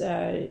Congress,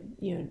 to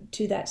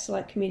that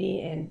select committee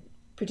and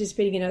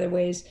participating in other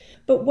ways.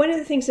 But one of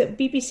the things that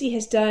BPC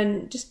has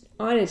done just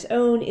on its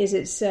own is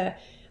its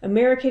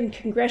American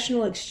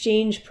Congressional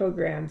Exchange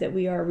Program that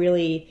we are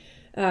really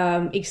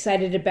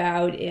excited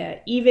about.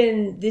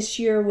 Even this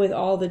year, with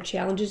all the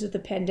challenges of the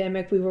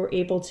pandemic, we were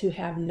able to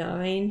have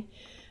 9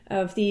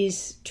 of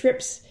these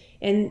trips.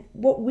 And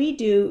what we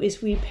do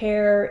is we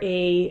pair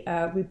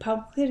a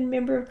Republican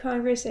member of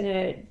Congress and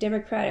a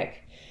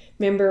Democratic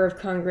member of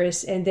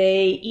Congress, and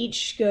they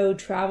each go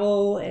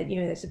travel,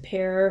 as a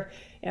pair,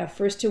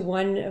 first to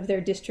one of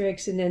their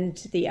districts and then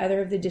to the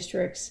other of the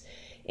districts.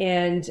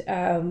 And,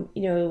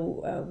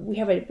 we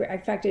have,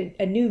 in fact,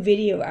 a new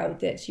video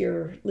out that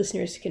your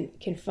listeners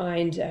can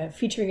find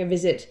featuring a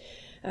visit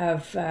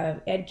of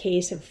Ed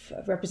Case, of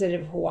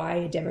Representative of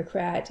Hawaii, a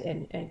Democrat,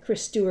 and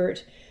Chris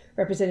Stewart,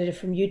 representative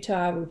from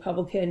Utah,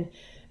 Republican,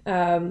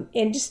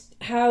 and just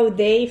how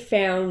they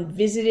found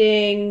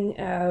visiting,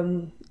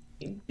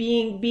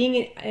 being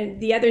in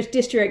the other's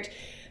district,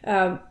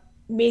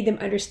 made them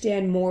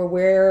understand more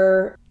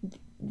where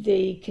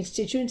the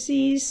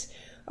constituencies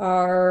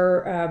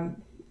are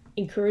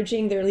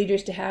encouraging their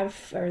leaders to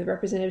have, or the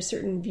representatives,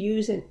 certain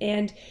views,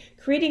 and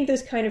creating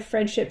those kind of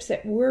friendships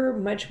that were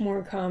much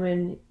more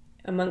common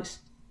amongst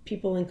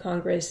people in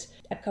Congress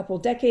a couple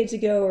decades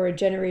ago or a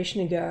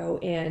generation ago,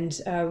 and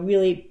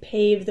really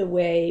pave the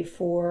way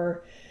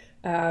for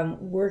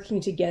working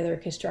together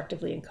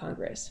constructively in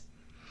Congress.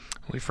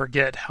 We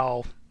forget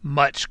how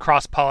much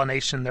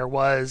cross-pollination there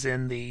was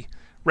in the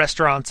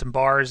restaurants and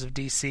bars of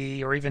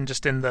D.C., or even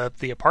just in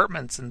the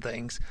apartments and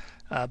things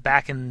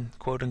back in,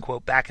 quote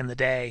unquote, back in the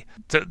day.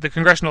 So the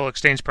Congressional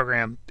Exchange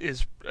Program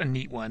is a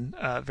neat one,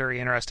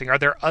 very interesting. Are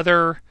there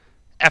other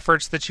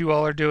efforts that you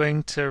all are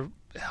doing to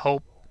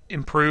help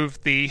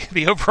improve the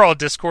overall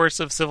discourse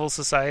of civil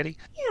society?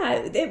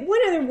 Yeah, one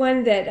other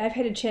one that I've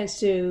had a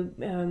chance to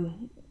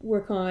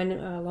work on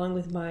along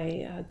with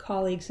my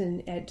colleagues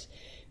at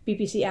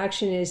BPC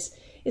Action is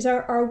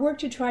our work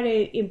to try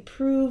to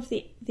improve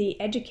the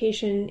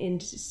education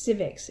in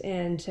civics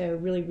and to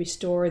really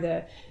restore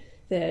the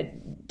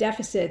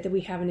deficit that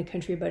we have in the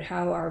country about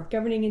how our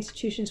governing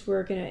institutions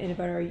work and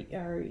about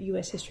our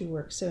U.S. history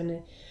works.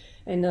 So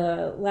in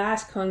the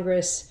last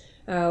Congress,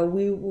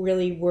 we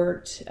really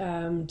worked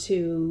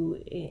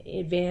to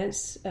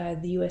advance the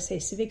USA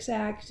Civics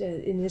Act.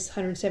 In this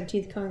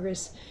 117th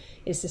Congress,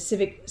 is the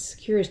Civic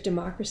Secures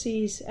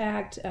Democracies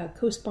Act,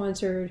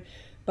 co-sponsored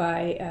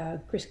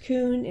by Chris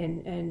Kuhn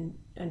and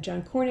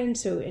John Cornyn.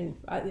 So in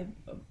a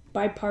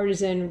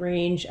bipartisan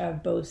range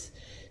of both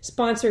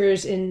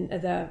sponsors in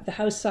the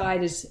House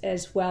side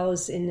as well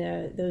as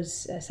in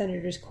those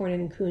Senators Cornyn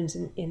and Coons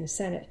in the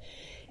Senate.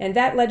 And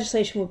that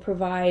legislation will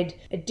provide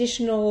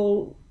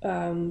additional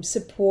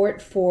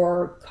support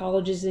for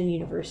colleges and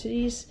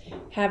universities,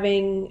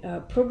 having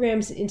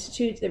programs and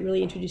institutes that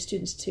really introduce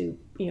students to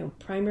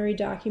primary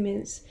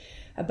documents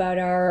about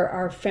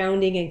our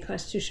founding and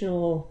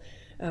constitutional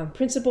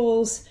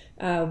principles,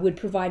 would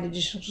provide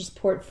additional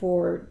support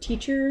for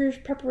teacher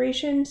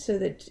preparation so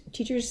that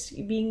teachers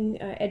being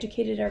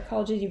educated at our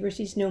colleges and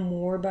universities know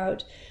more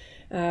about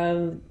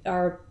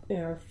our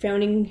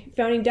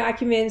founding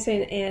documents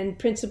and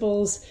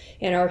principles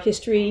and our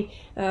history,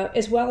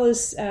 as well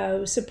as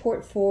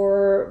support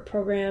for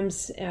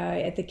programs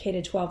at the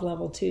K-12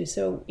 level too.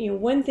 So,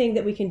 one thing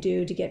that we can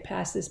do to get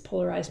past this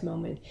polarized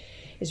moment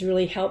is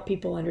really help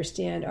people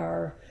understand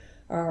our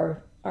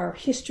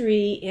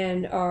history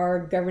and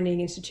our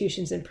governing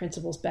institutions and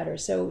principles better.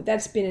 So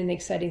that's been an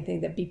exciting thing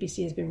that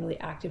BPC has been really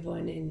active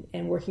on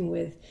and working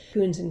with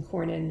Coons and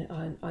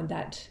Cornyn on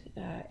that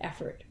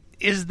effort.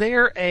 Is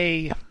there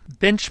a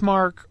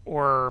benchmark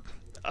or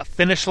a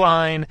finish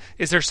line?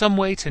 Is there some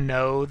way to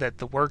know that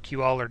the work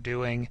you all are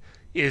doing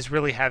is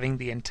really having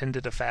the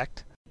intended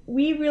effect?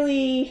 We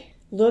really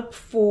look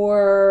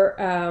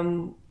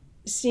for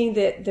seeing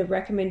that the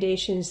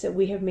recommendations that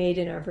we have made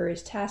in our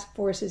various task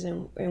forces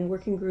and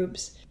working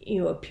groups,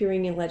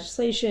 appearing in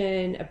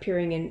legislation,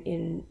 appearing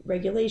in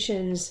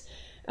regulations,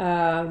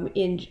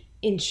 in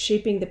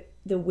shaping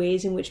the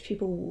ways in which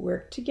people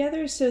work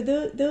together. So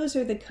those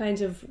are the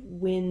kinds of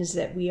wins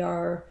that we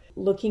are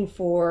looking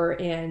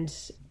for and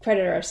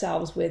credit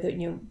ourselves with,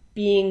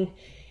 being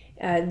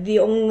the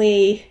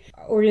only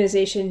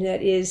organization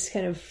that is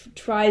kind of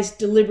tries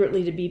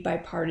deliberately to be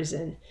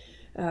bipartisan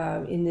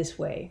in this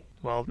way.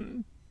 Well,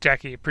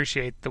 Jackie,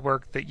 appreciate the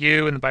work that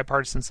you and the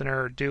Bipartisan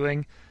Center are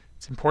doing.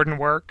 It's important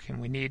work,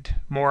 and we need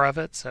more of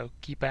it, so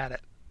keep at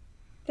it.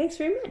 Thanks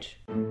very much.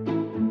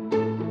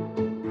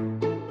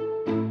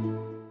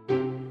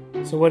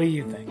 So what do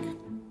you think?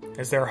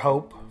 Is there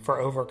hope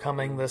for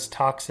overcoming this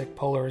toxic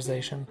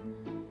polarization?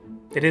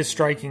 It is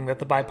striking that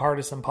the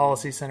Bipartisan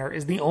Policy Center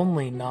is the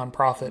only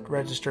nonprofit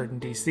registered in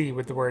D.C.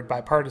 with the word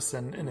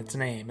bipartisan in its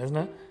name, isn't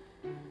it?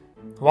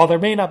 While there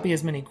may not be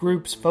as many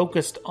groups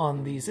focused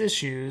on these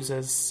issues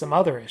as some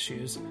other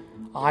issues,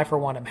 I, for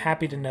one, am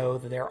happy to know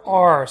that there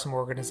are some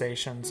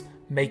organizations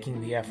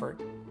making the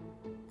effort.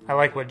 I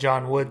like what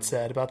John Wood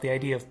said about the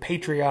idea of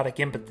patriotic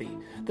empathy,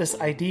 this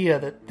idea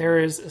that there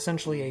is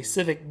essentially a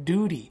civic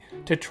duty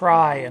to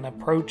try and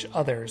approach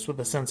others with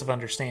a sense of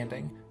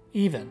understanding,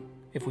 even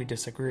if we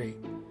disagree.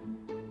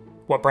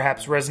 What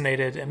perhaps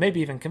resonated and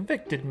maybe even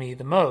convicted me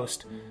the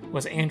most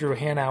was Andrew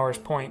Hanauer's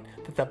point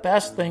that the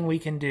best thing we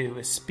can do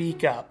is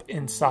speak up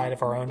inside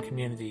of our own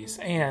communities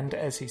and,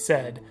 as he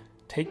said,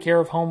 take care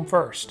of home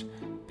first,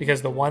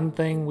 because the one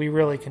thing we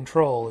really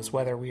control is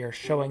whether we are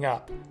showing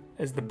up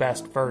as the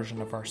best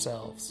version of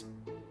ourselves.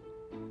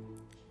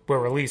 We're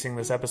releasing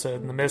this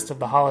episode in the midst of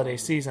the holiday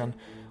season,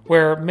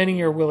 where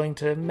many are willing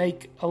to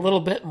make a little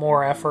bit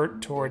more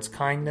effort towards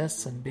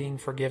kindness and being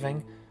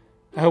forgiving.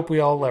 I hope we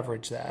all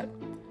leverage that.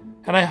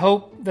 And I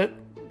hope that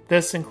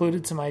this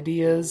included some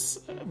ideas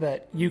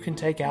that you can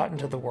take out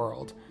into the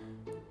world.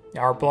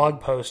 Our blog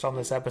post on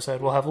this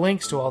episode will have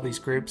links to all these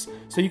groups,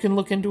 so you can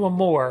look into them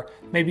more,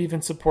 maybe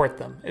even support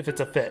them if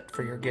it's a fit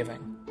for your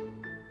giving.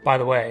 By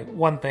the way,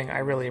 one thing I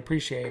really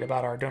appreciate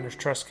about our Donors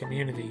Trust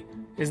community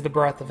is the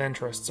breadth of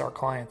interests our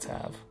clients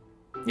have.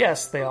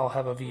 Yes, they all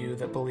have a view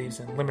that believes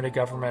in limited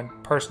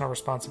government, personal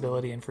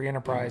responsibility, and free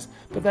enterprise,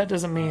 but that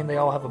doesn't mean they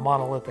all have a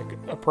monolithic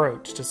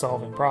approach to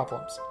solving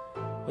problems.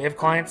 We have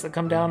clients that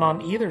come down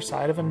on either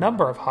side of a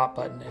number of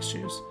hot-button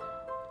issues.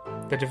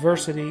 The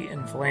diversity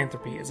in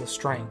philanthropy is a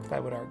strength, I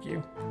would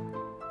argue.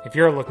 If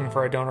you're looking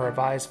for a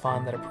donor-advised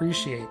fund that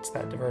appreciates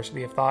that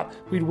diversity of thought,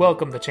 we'd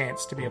welcome the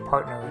chance to be a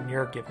partner in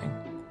your giving.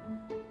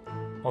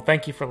 Well,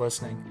 thank you for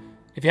listening.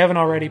 If you haven't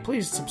already,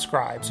 please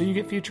subscribe so you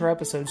get future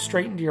episodes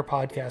straight into your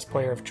podcast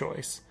player of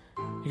choice.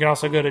 You can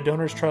also go to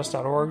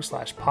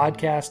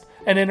donorstrust.org/podcast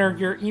and enter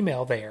your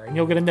email there, and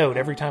you'll get a note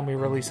every time we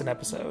release an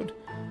episode.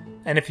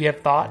 And if you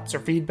have thoughts or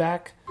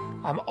feedback,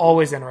 I'm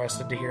always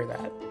interested to hear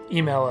that.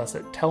 Email us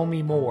at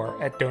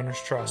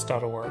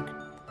tellmemore@donorstrust.org.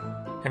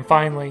 And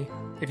finally,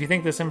 if you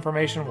think this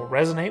information will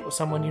resonate with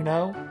someone you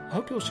know, I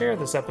hope you'll share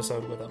this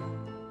episode with them.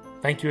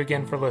 Thank you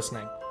again for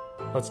listening.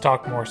 Let's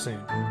talk more soon.